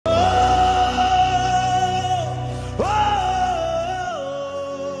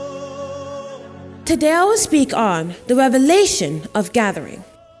today I will speak on the revelation of gathering.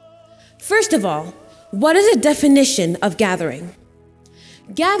 First of all, what is the definition of gathering?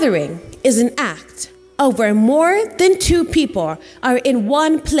 Gathering is an act of where more than two people are in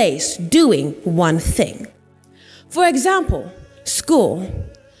one place doing one thing. For example, school.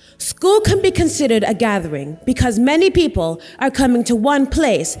 School can be considered a gathering because many people are coming to one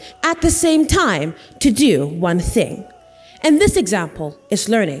place at the same time to do one thing. And this example is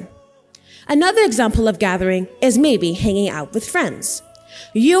learning. Another example of gathering is maybe hanging out with friends.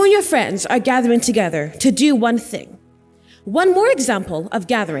 You and your friends are gathering together to do one thing. One more example of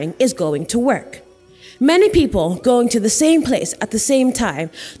gathering is going to work. Many people going to the same place at the same time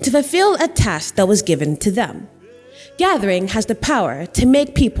to fulfill a task that was given to them. Gathering has the power to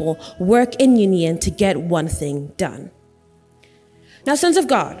make people work in union to get one thing done. Now, sons of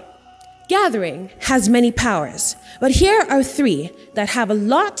God, gathering has many powers, but here are three that have a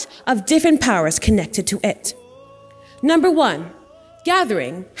lot of different powers connected to it. Number one,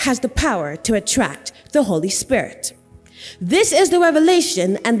 gathering has the power to attract the Holy Spirit. This is the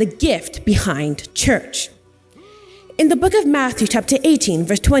revelation and the gift behind church. In the book of Matthew, chapter 18,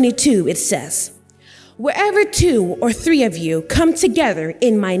 verse 22, it says, "Wherever two or three of you come together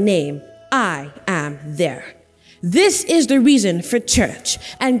in my name, I am there." This is the reason for church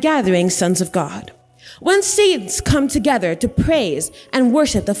and gathering, sons of God. When saints come together to praise and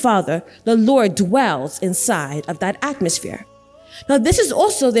worship the Father, the Lord dwells inside of that atmosphere. Now, this is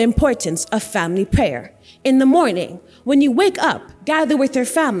also the importance of family prayer. In the morning, when you wake up, gather with your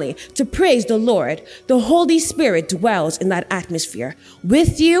family to praise the Lord. The Holy Spirit dwells in that atmosphere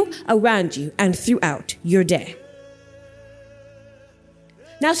with you, around you, and throughout your day.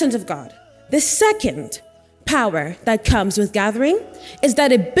 Now, sons of God, the second power that comes with gathering is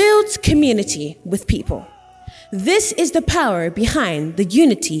that it builds community with people. This is the power behind the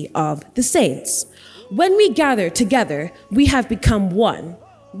unity of the saints. When we gather together, we have become one.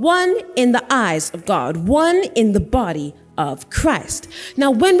 One in the eyes of God, one in the body of Christ.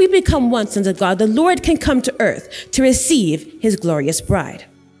 Now, when we become one, sons of God, the Lord can come to earth to receive his glorious bride.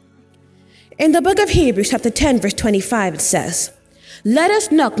 In the book of Hebrews, chapter 10, verse 25, it says, "Let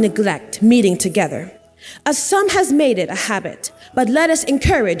us not neglect meeting together, as some has made it a habit, but let us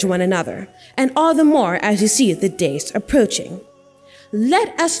encourage one another, and all the more as you see the days approaching."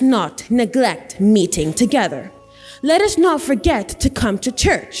 Let us not neglect meeting together. Let us not forget to come to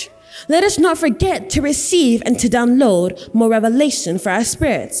church. Let us not forget to receive and to download more revelation for our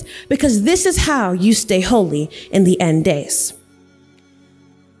spirits, because this is how you stay holy in the end days.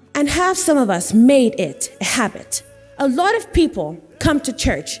 And have some of us made it a habit? A lot of people come to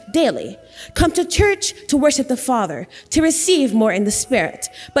church daily, come to church to worship the Father, to receive more in the Spirit.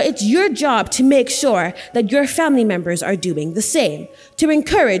 But it's your job to make sure that your family members are doing the same, to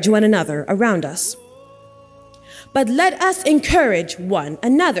encourage one another around us. But let us encourage one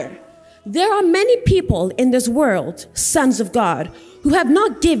another. There are many people in this world, sons of God, who have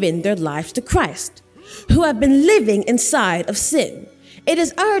not given their lives to Christ, who have been living inside of sin. It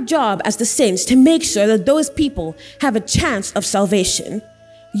is our job as the saints to make sure that those people have a chance of salvation.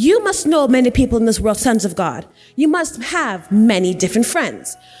 You must know many people in this world, sons of God. You must have many different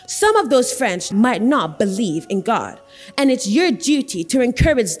friends. Some of those friends might not believe in God, and it's your duty to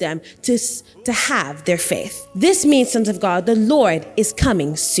encourage them to have their faith. This means, sons of God, the Lord is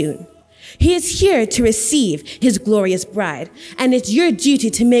coming soon. He is here to receive his glorious bride, and it's your duty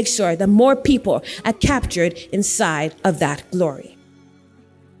to make sure that more people are captured inside of that glory.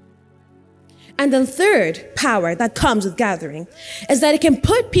 And the third power that comes with gathering is that it can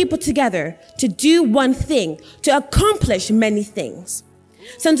put people together to do one thing, to accomplish many things.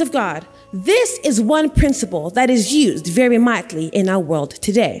 Sons of God, this is one principle that is used very mightily in our world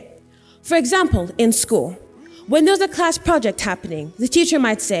today. For example, in school, when there's a class project happening, the teacher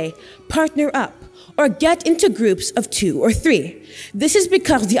might say, partner up, or get into groups of 2 or 3. This is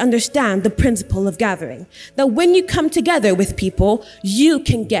because they understand the principle of gathering, that when you come together with people, you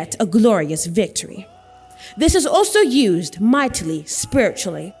can get a glorious victory. This is also used mightily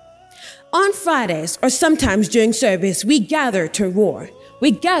spiritually. On Fridays, or sometimes during service, we gather to roar.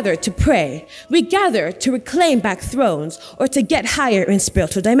 We gather to pray. We gather to reclaim back thrones or to get higher in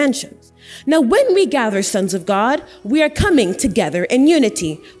spiritual dimensions. Now, when we gather, sons of God, we are coming together in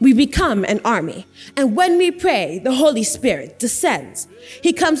unity. We become an army. And when we pray, the Holy Spirit descends.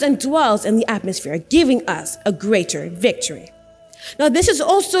 He comes and dwells in the atmosphere, giving us a greater victory. Now, this is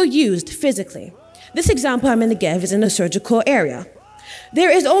also used physically. This example I'm going to give is in a surgical area.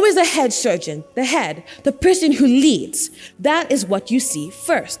 There is always a head surgeon, the head, the person who leads. That is what you see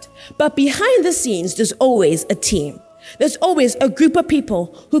first. But behind the scenes, there's always a team. There's always a group of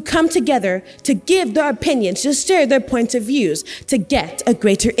people who come together to give their opinions, to share their points of views, to get a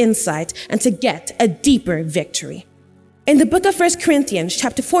greater insight and to get a deeper victory. In the book of 1 Corinthians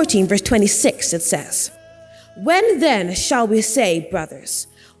chapter 14, verse 26, it says, "When then shall we say, brothers,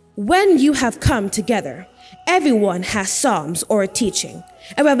 when you have come together, everyone has psalms or a teaching,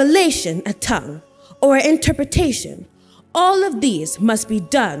 a revelation, a tongue, or an interpretation. All of these must be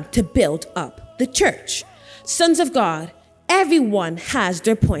done to build up the church." Sons of God, everyone has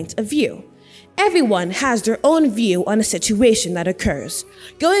their point of view. Everyone has their own view on a situation that occurs.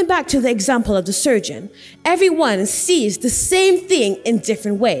 Going back to the example of the surgeon, everyone sees the same thing in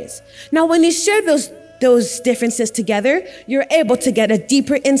different ways. Now, when you share those differences together, you're able to get a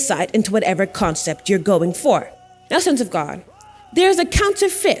deeper insight into whatever concept you're going for. Now, sons of God, there's a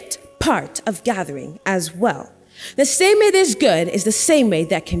counterfeit part of gathering as well. The same way there's good is the same way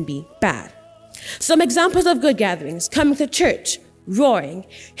that can be bad. Some examples of good gatherings: coming to church, roaring,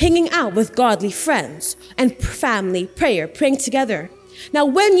 hanging out with godly friends, and family prayer, praying together. Now,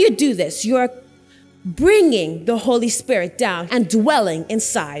 when you do this, you're bringing the Holy Spirit down and dwelling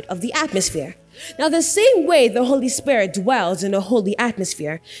inside of the atmosphere. Now, the same way the Holy Spirit dwells in a holy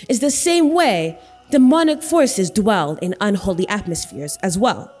atmosphere is the same way demonic forces dwell in unholy atmospheres as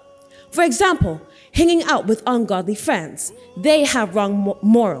well. For example, hanging out with ungodly friends. They have wrong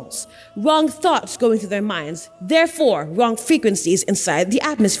morals, wrong thoughts going through their minds, therefore wrong frequencies inside the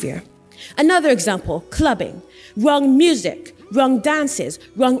atmosphere. Another example, clubbing, wrong music, wrong dances,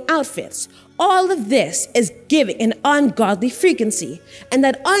 wrong outfits. All of this is giving an ungodly frequency, and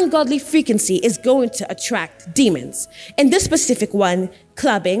that ungodly frequency is going to attract demons. In this specific one,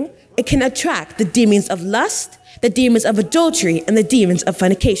 clubbing, it can attract the demons of lust, the demons of adultery, and the demons of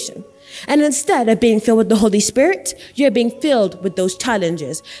fornication. And instead of being filled with the Holy Spirit, you're being filled with those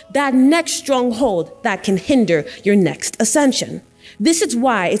challenges, that next stronghold that can hinder your next ascension. This is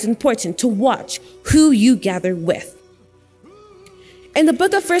why it's important to watch who you gather with. In the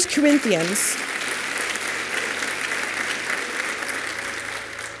book of 1 Corinthians,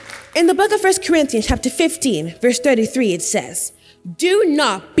 chapter 15, verse 33, it says, "Do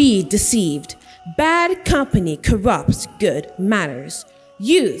not be deceived. Bad company corrupts good manners.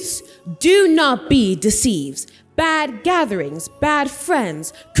 Youths, do not be deceived. Bad gatherings, bad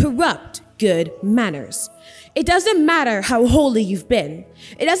friends corrupt good manners." It doesn't matter how holy you've been.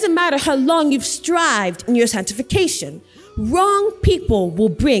 It doesn't matter how long you've strived in your sanctification. Wrong people will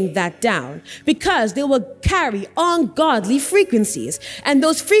bring that down because they will carry ungodly frequencies. And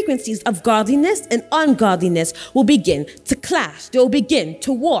those frequencies of godliness and ungodliness will begin to clash. They will begin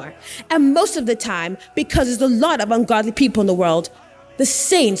to war. And most of the time, because there's a lot of ungodly people in the world, the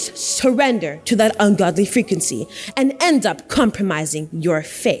saints surrender to that ungodly frequency and end up compromising your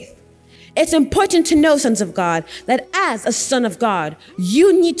faith. It's important to know, sons of God, that as a son of God,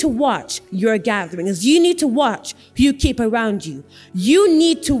 you need to watch your gatherings. You need to watch who you keep around you. You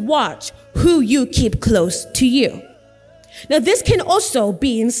need to watch who you keep close to you. Now, this can also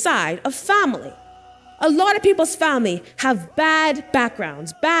be inside a family. A lot of people's family have bad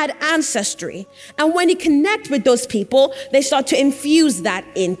backgrounds, bad ancestry. And when you connect with those people, they start to infuse that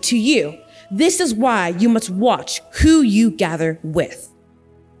into you. This is why you must watch who you gather with.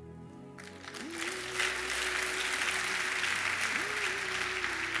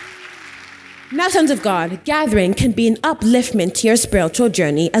 Now, sons of God, gathering can be an upliftment to your spiritual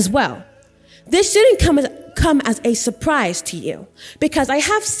journey as well. This shouldn't come as a surprise to you, because I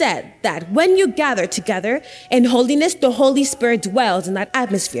have said that when you gather together in holiness, the Holy Spirit dwells in that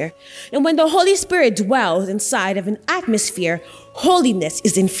atmosphere. And when the Holy Spirit dwells inside of an atmosphere, holiness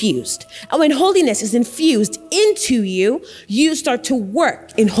is infused. And when holiness is infused into you, you start to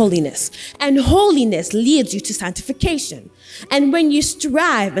work in holiness. And holiness leads you to sanctification. And when you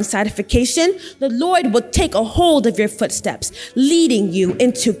strive in sanctification, the Lord will take a hold of your footsteps, leading you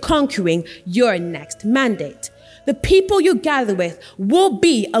into conquering your next mandate. The people you gather with will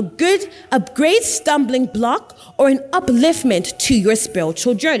be a great stumbling block or an upliftment to your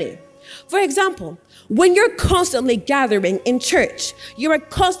spiritual journey. For example, when you're constantly gathering in church, you are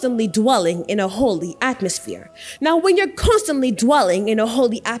constantly dwelling in a holy atmosphere. Now, when you're constantly dwelling in a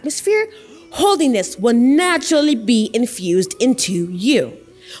holy atmosphere, holiness will naturally be infused into you.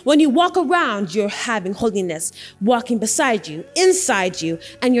 When you walk around, you're having holiness walking beside you, inside you,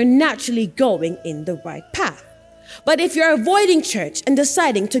 and you're naturally going in the right path. But if you're avoiding church and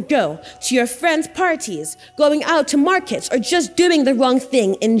deciding to go to your friends' parties, going out to markets, or just doing the wrong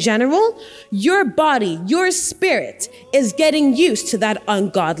thing in general, your body, your spirit is getting used to that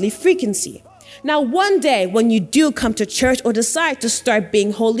ungodly frequency. Now, one day when you do come to church or decide to start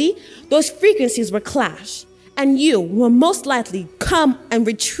being holy, those frequencies will clash. and you will most likely come and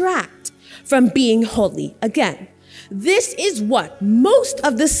retract from being holy again. This is what most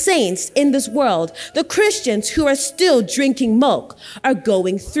of the saints in this world, the Christians who are still drinking milk, are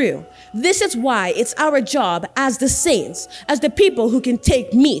going through. This is why it's our job as the saints, as the people who can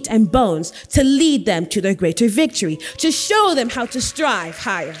take meat and bones, to lead them to their greater victory, to show them how to strive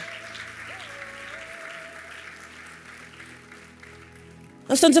higher.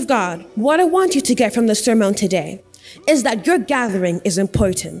 Now, sons of God, what I want you to get from the sermon today is that your gathering is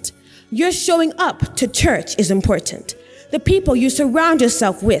important. Your showing up to church is important. The people you surround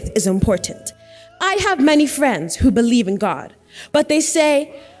yourself with is important. I have many friends who believe in God, but they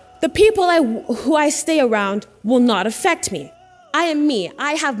say, the people who I stay around will not affect me. I am me.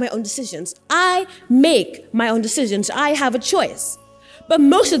 I have my own decisions. I make my own decisions. I have a choice. But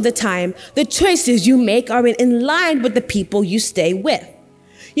most of the time, the choices you make are in line with the people you stay with.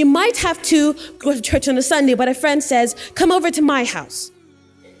 You might have to go to church on a Sunday, but a friend says, come over to my house.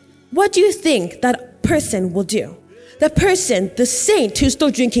 What do you think that person will do? The person, the saint who's still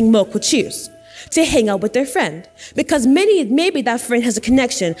drinking milk, will choose to hang out with their friend, because maybe that friend has a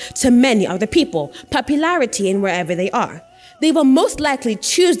connection to many other people, popularity in wherever they are. They will most likely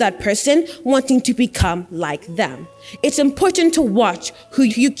choose that person wanting to become like them. It's important to watch who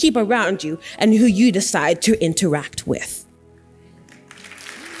you keep around you and who you decide to interact with.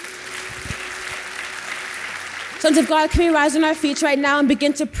 Sons of God, can we rise on our feet right now and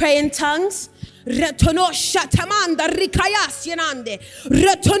begin to pray in tongues? Retonosha tamanda rikayas yanande.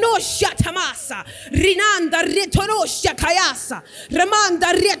 Retonosha tamasa. Rinanda retonosha kayasa.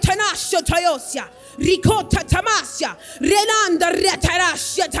 Ramanda retanasha toyosia. Ricota tamasya. Renanda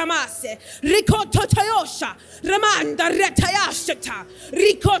retarasha tamase. Ricota toyosha. Ramanda retayashata.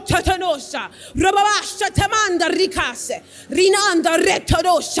 Ricota tonosha. Rababasha tamanda rikase. Rinanda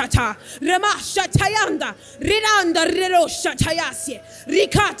retonoshata. Ramasha tayanda. Rinanda redosha tayase.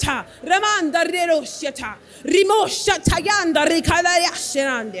 Ricata. Ramanda Reroshata, Rimosha Tayanda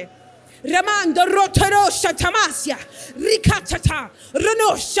Rikalayashanande, Ramanda Rotorosha Tamasya, Rikatata,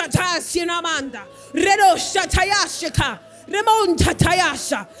 Renosha Tasinamanda, Redosha Tayashika, Remonta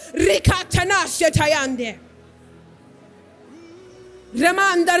Tayasha, Rikatanasha Tayande,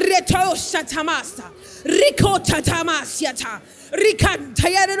 Ramanda Retosha Tamasa, Rikota Tamasyata.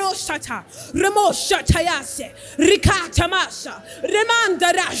 Rikantayarosata, Ramosha Tayase, Rikatamasa,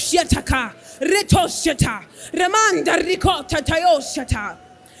 Remanda Rashyataka, Retoshata, Ramanda Rikota Tayoshata,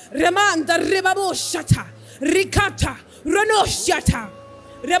 Ramanda Ribaboshata, Rikata, Ranoshata,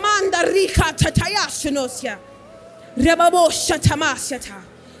 Ramanda Rikata Tayashanosia, Rebaboshatamasyata.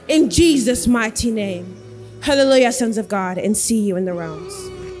 In Jesus' mighty name. Hallelujah, sons of God, and see you in the realms.